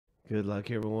Good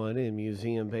luck, everyone, in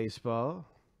museum baseball.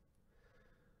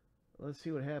 Let's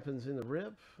see what happens in the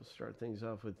rip. We'll start things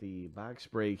off with the box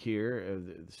break here.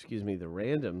 The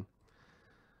random.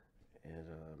 And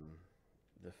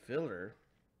the filler,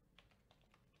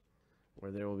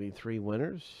 where there will be 3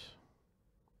 winners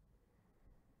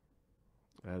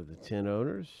out of the 10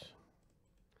 owners.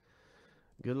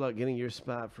 Good luck getting your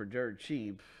spot for dirt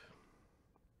cheap.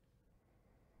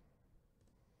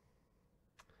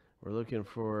 We're looking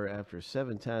for, after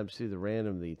 7 times through the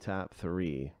random, the top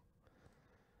 3.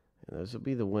 And those will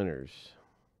be the winners.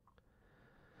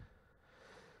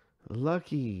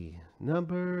 Lucky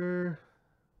number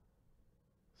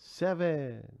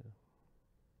 7.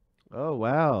 Oh,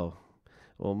 wow.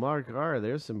 Well, Mark R.,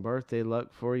 there's some birthday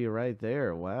luck for you right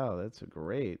there. Wow, that's a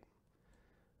great.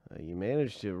 You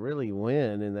managed to really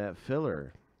win in that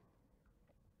filler.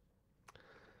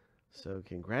 So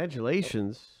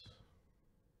congratulations.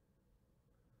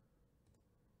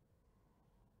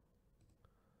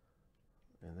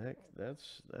 And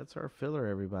that's our filler,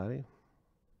 everybody.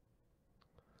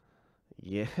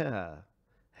 Yeah.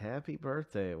 Happy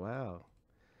birthday. Wow.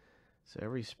 So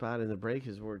every spot in the break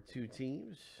is worth 2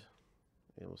 teams.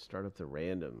 And we'll start up the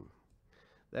random.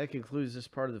 That concludes this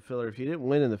part of the filler. If you didn't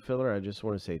win in the filler, I just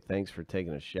want to say thanks for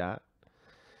taking a shot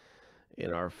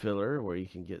in our filler, where you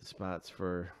can get spots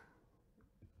for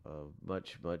a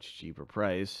much, much cheaper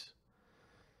price.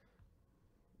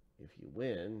 If you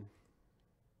win,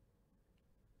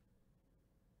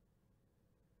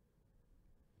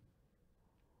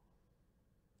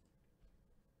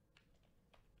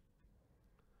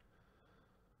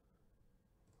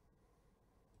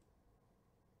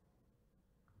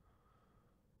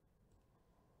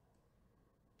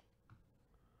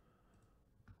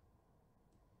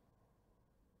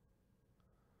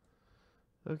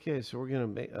 okay, so we're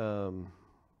going to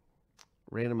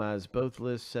randomize both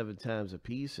lists 7 times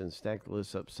apiece and stack the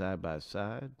lists up side by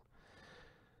side.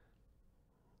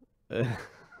 Good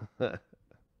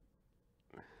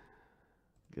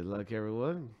luck,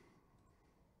 everyone.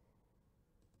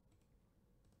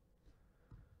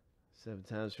 7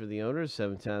 times for the owners,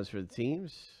 7 times for the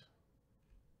teams.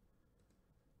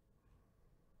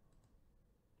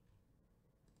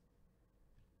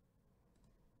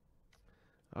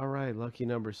 All right, lucky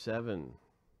number 7.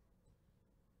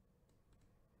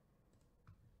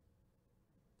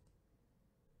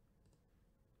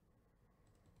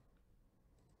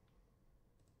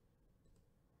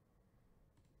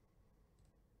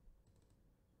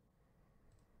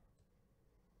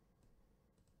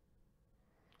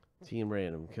 Team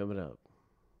random coming up.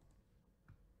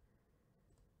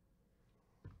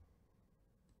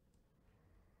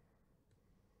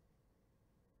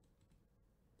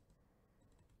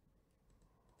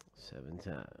 Seven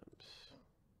times.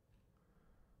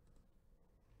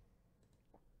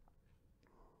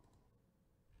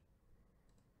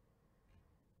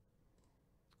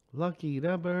 Lucky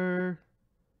number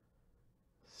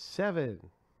 7.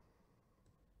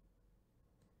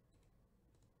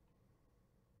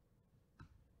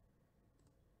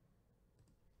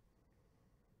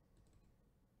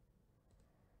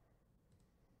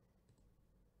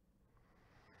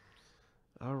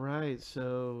 All right,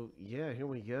 so yeah, here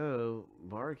we go.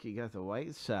 Mark, you got the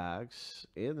White Sox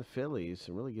and the Phillies,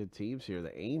 some really good teams here.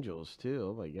 The Angels too.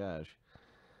 Oh my gosh!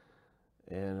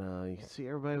 And you can see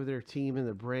everybody with their team in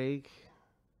the break.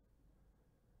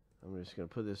 I'm just going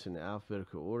to put this in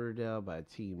alphabetical order now by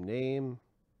team name,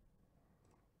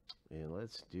 and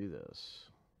let's do this.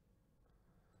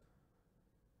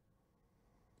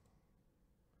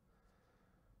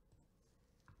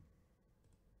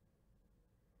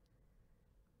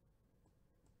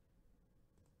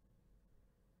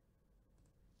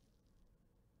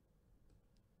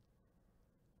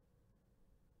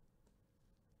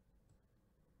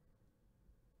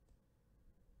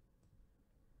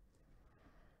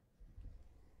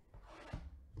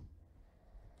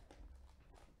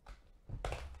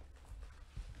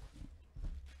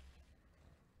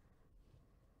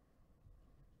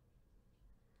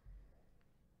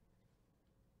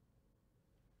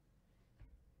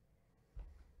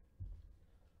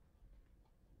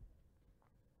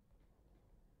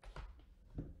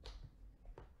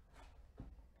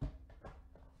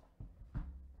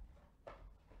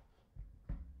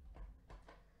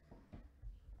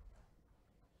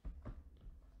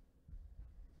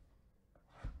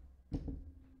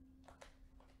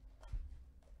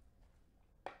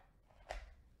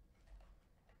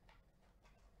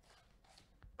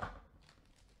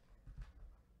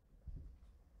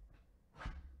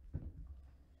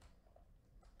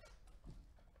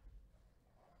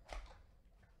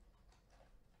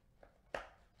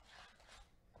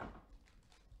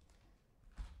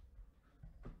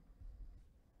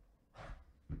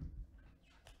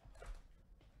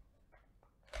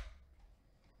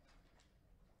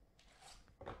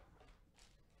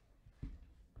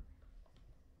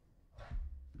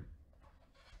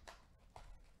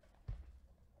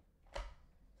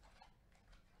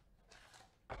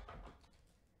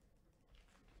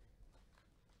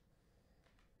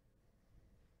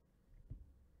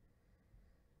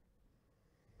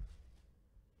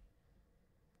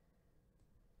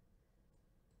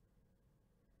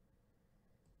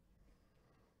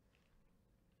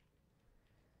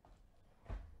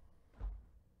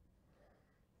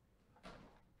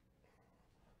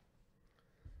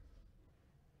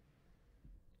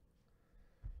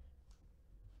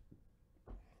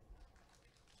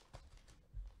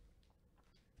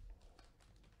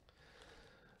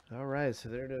 right, so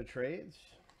there are no trades.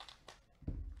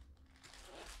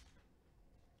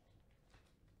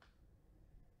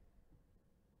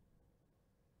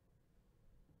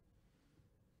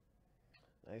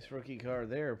 Nice rookie card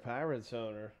there, Pirates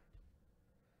owner.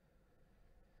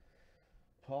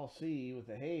 Paul C. with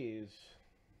the Hayes.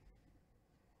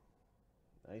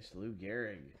 Nice Lou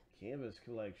Gehrig canvas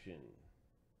collection.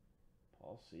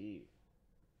 Paul C.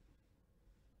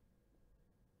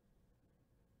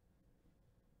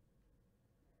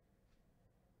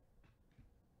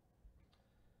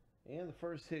 And the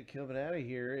first hit coming out of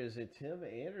here is a Tim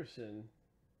Anderson.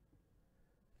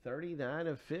 39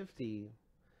 of 50.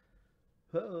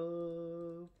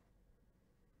 Hope.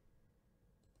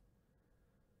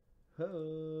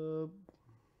 Hope.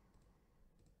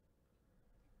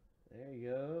 There you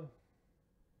go.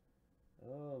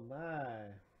 Oh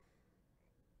my.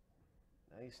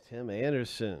 Nice Tim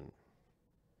Anderson.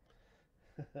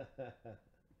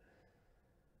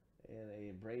 And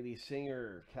a Brady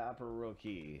Singer copper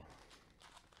rookie.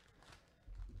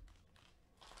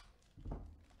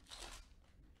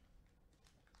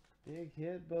 Big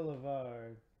Hit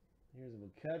Boulevard. Here's a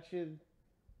McCutcheon.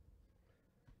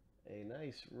 A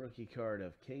nice rookie card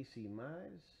of Casey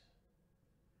Mize.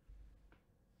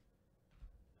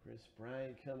 Chris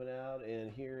Bryant coming out.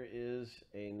 And here is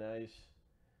a nice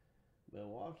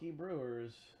Milwaukee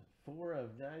Brewers 4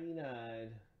 of 99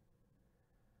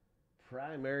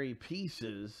 primary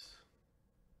pieces.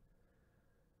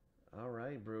 All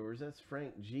right, Brewers. That's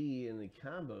Frank G in the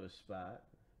combo spot.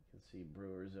 You can see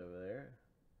Brewers over there.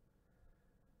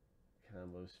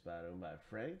 Combo spot owned by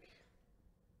Frank.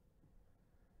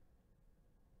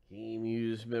 Game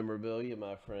used memorabilia,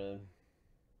 my friend.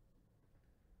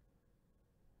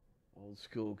 Old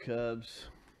school Cubs.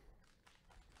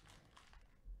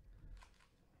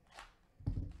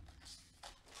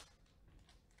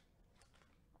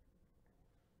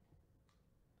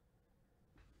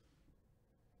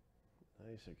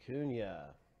 Nice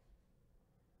Acuna.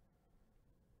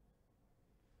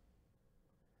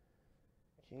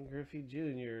 King Griffey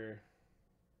Jr.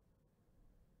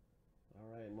 All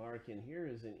right, Mark, and here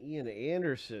is an Ian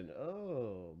Anderson.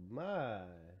 Oh, my.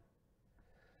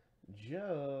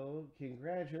 Joe,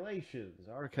 congratulations.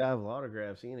 Archival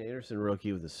autographs, Ian Anderson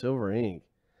rookie with the silver ink.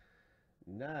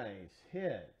 Nice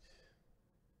hit.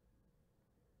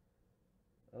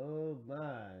 Oh,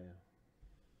 my.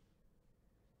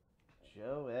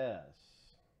 Joe S.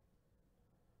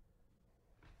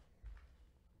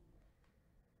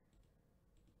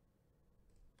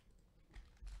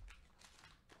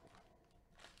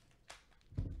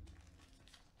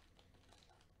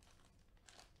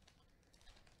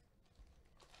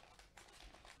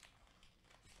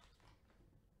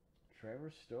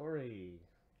 Trevor Story.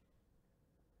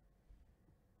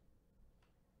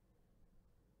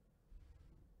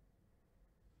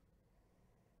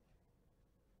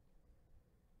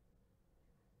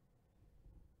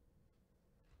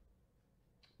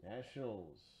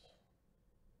 Nationals.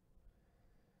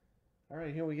 All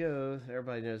right, here we go.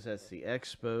 Everybody knows that's the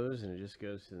Expos, and it just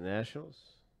goes to the Nationals.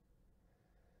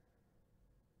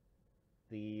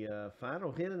 The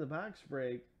final hit in the box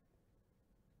break.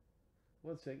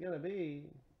 What's it going to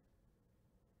be?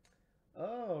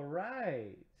 All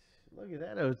right. Look at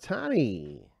that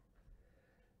Ohtani.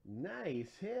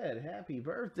 Nice hit. Happy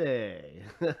birthday.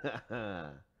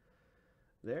 There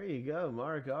you go,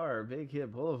 Mark R. Big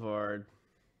Hit Boulevard.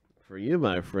 For you,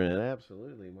 my friend.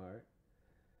 Absolutely, Mark.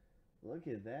 Look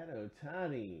at that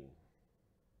Ohtani.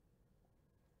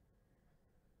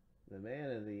 The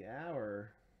man of the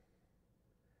hour.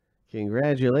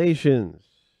 Congratulations.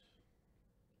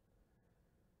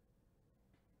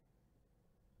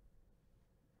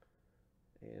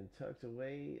 And tucked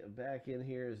away back in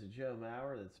here is a Joe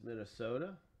Mauer. That's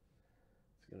Minnesota.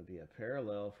 It's going to be a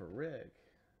parallel for Rick.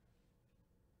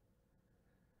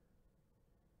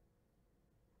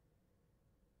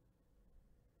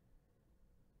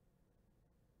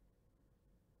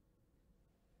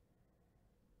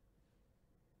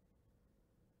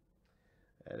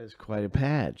 That is quite a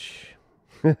patch.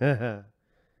 What a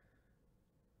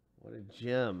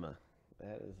gem.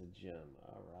 That is a gem.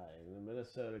 All right. In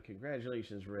Minnesota,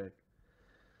 congratulations, Rick.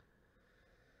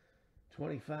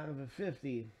 25 of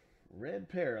 50. Red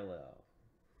parallel.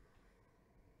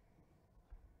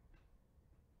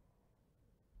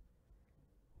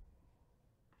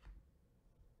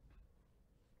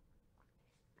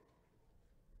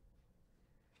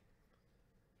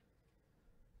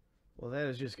 Well, that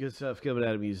is just good stuff coming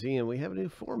out of Museum. We have a new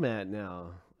format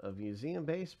now of Museum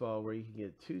Baseball where you can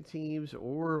get 2 teams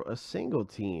or a single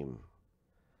team.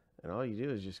 And all you do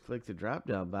is just click the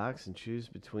drop-down box and choose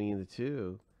between the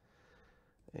 2.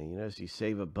 And you notice you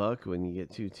save a buck when you get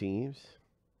two teams.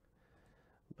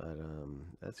 But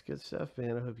that's good stuff,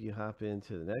 man. I hope you hop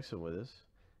into the next one with us.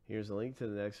 Here's a link to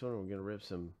the next one. We're going to rip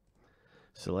some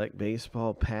Select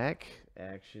Baseball pack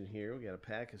action here. We got a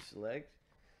pack of Select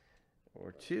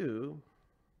or two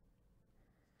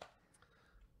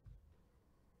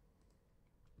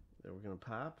that we're going to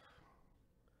pop.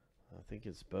 I think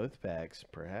it's both packs,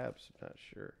 perhaps. I'm not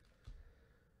sure.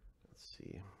 Let's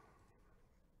see.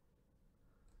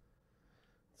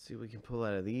 Let's see what we can pull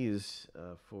out of these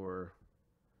for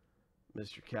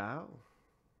Mr. Kyle.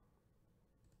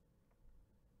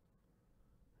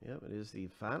 Yep, it is the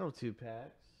final two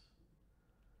packs.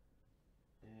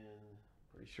 And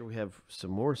pretty sure we have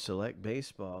some more Select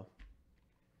Baseball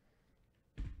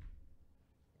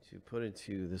to put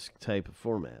into this type of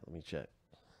format. Let me check.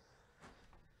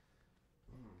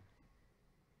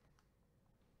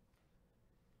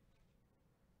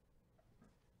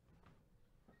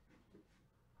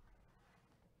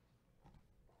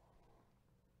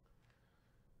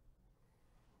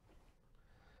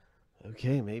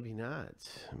 Okay, maybe not.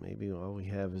 Maybe all we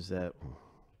have is that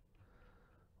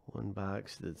one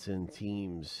box that's in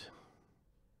teams.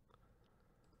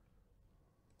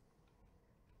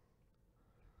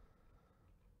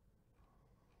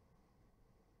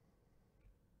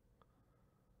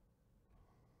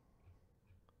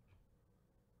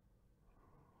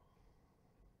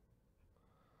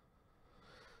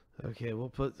 Okay, we'll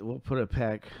put a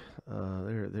pack.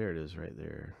 There it is, right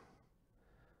there.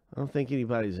 I don't think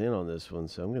anybody's in on this one,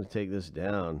 so I'm going to take this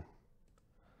down.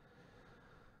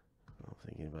 I don't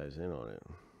think anybody's in on it.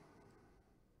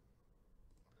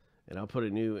 And I'll put a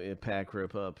new pack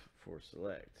rip up for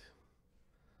Select.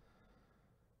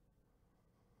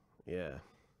 Yeah.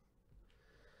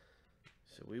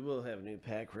 So we will have a new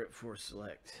pack rip for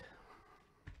Select.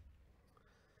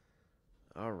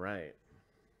 All right.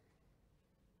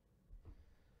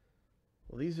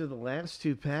 Well, these are the last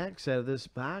two packs out of this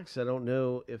box. I don't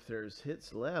know if there's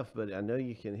hits left, but I know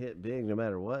you can hit big no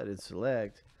matter what. It's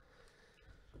Select.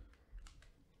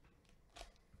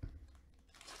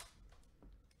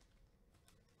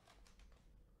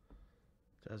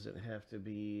 Doesn't have to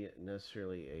be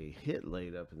necessarily a hit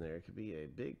laid up in there. It could be a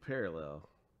big parallel.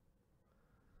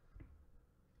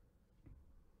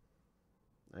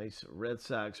 Nice Red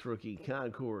Sox rookie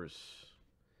concourse.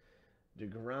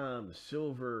 DeGrom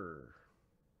silver.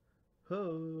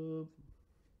 Hub.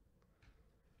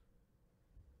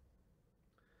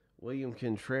 William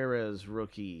Contreras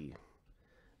rookie.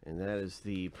 And that is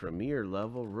the premier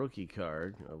level rookie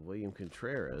card of William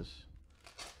Contreras.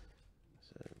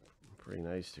 So pretty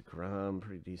nice DeGrom.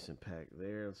 Pretty decent pack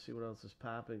there. Let's see what else is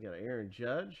popping. Got Aaron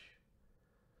Judge.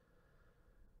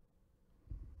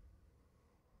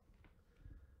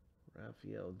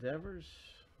 Rafael Devers.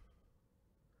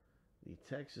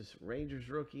 The Texas Rangers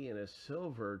rookie and a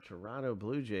silver Toronto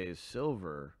Blue Jays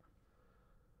silver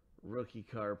rookie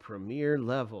card premier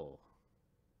level.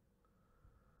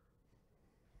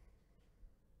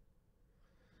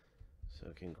 So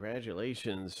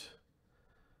congratulations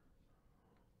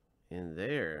in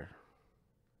there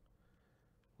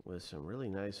with some really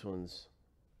nice ones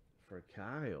for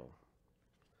Kyle.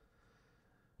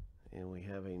 And we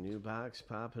have a new box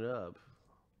popping up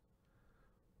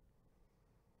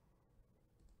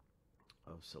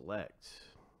of Select.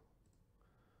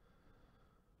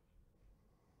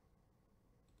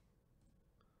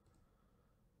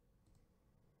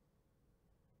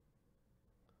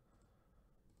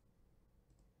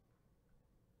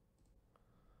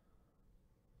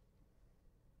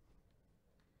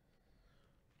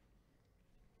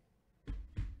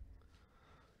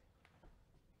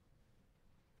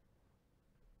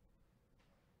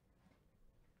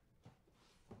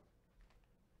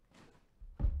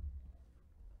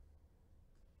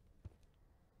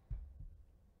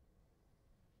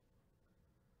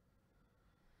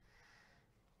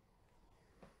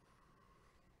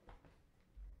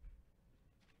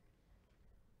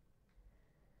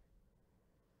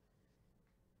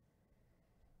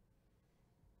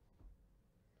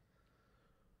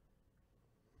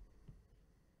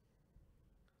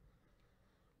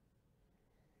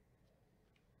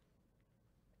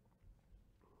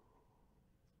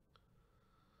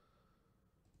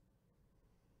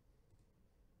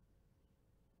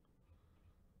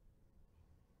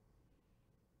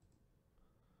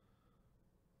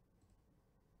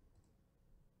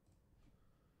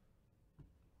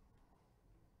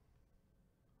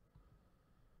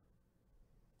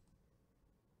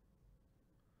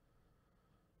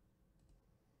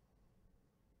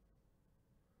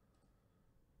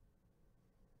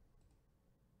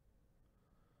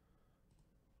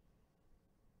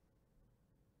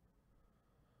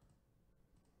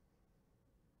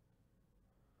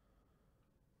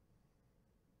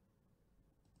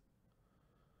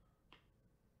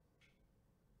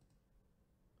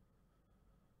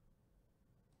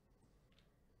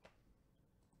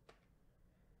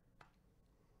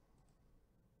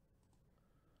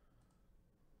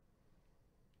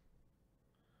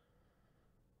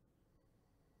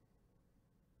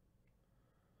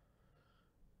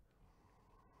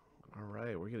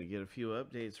 right, we're going to get a few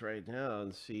updates right now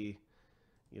and see.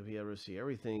 You'll be able to see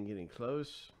everything getting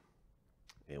close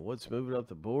and what's moving up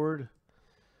the board.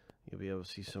 You'll be able to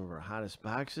see some of our hottest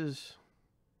boxes.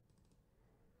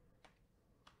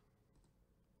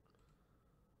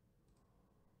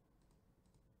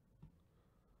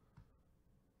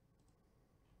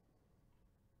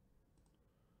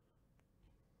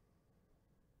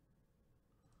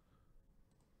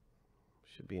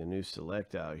 Should be a new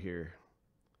select out here.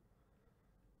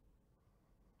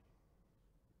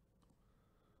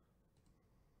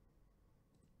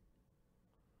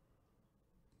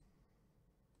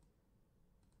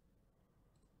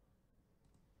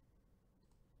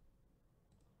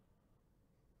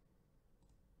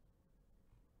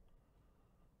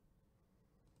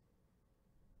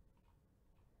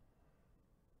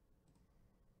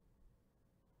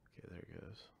 Okay, there it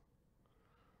goes.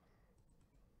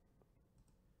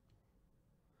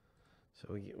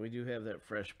 So we do have that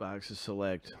fresh box of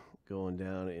select going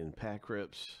down in pack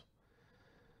rips.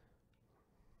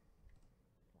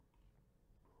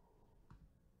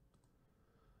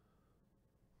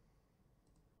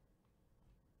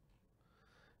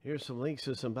 Here's some links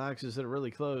to some boxes that are really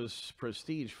close.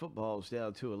 Prestige football's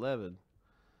down to 11.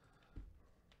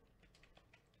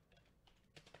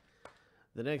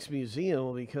 The next museum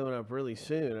will be coming up really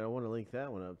soon. I want to link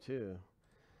that one up too.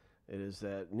 It is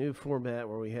that new format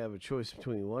where we have a choice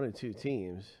between 1 and 2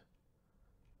 teams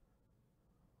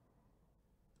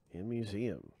in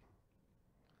museum.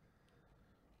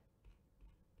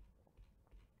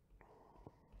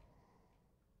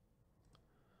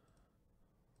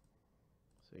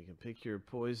 So you can pick your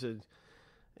poison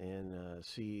and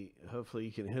see, hopefully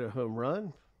you can hit a home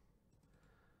run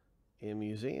in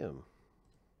museum.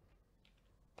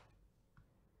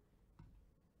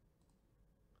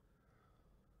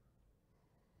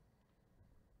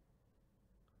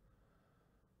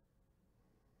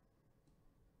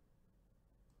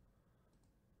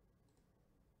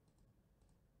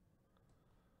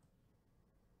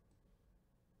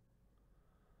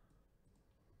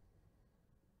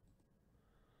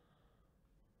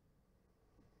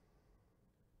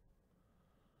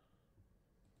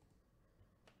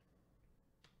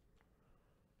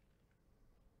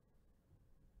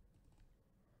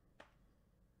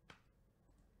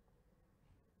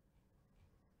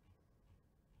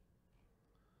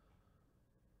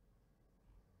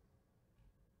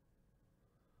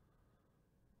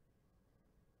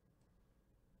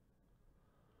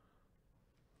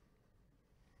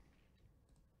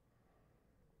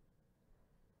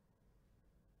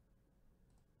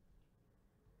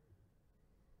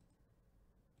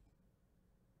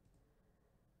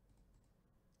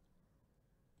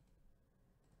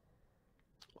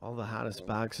 All the hottest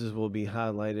boxes will be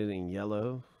highlighted in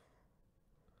yellow.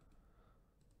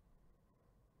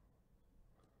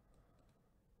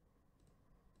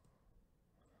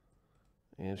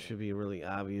 And it should be really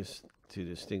obvious to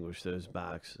distinguish those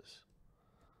boxes.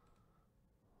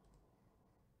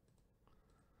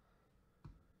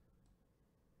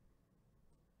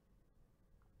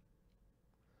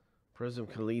 Prism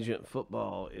Collegiate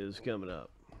Football is coming up.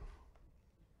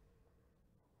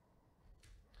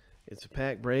 It's a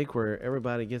pack break where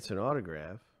everybody gets an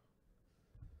autograph.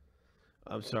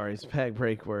 I'm sorry, it's a pack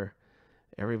break where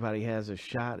everybody has a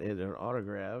shot at an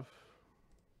autograph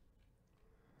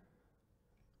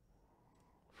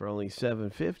for only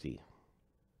 $7.50.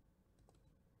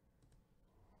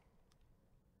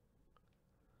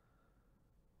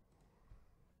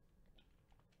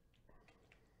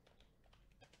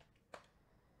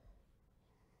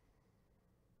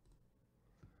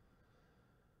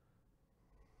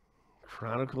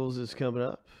 Chronicles is coming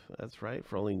up. That's right,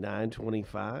 for only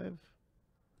 $9.25.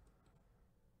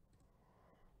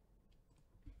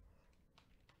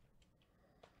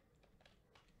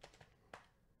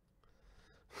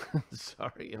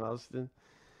 Sorry, Austin.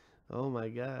 Oh my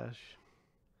gosh.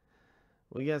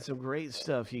 We got some great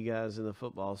stuff, you guys, in the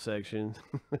football section.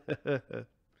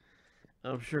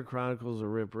 I'm sure Chronicles will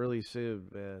rip really soon,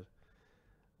 man.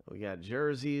 We got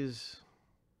jerseys.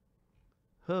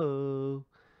 Ho!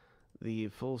 The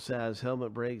full-size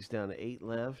helmet breaks down to 8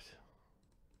 left.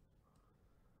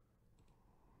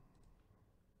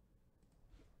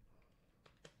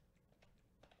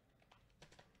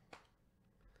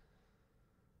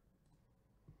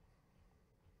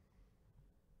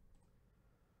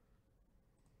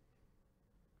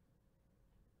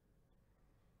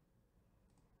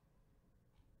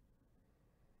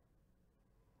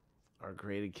 Our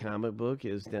graded comic book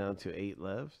is down to 8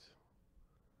 left.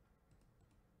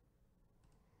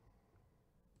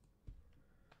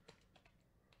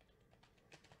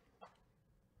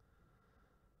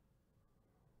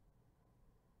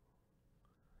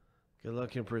 Good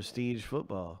luck in prestige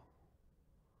football.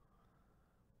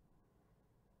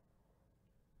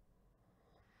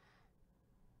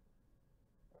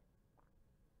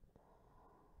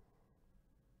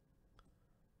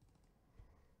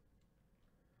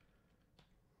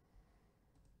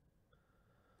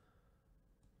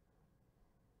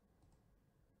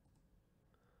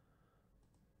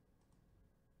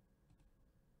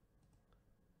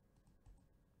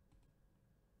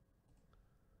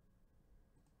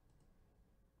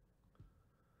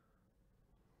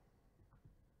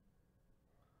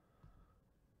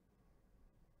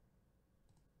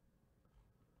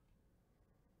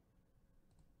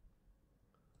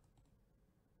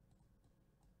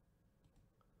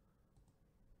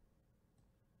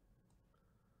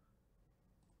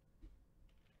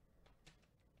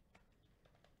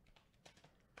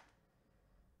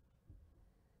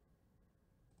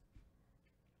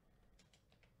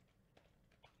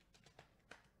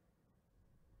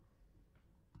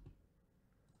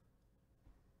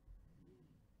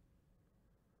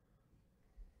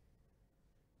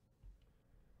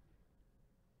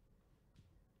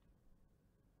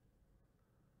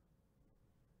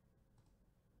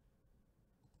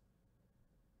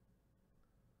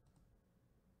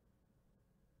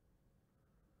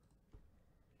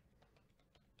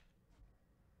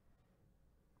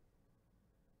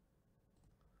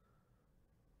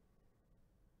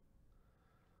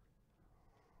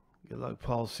 Good luck,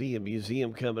 Paul C. A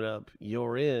museum coming up.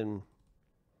 You're in.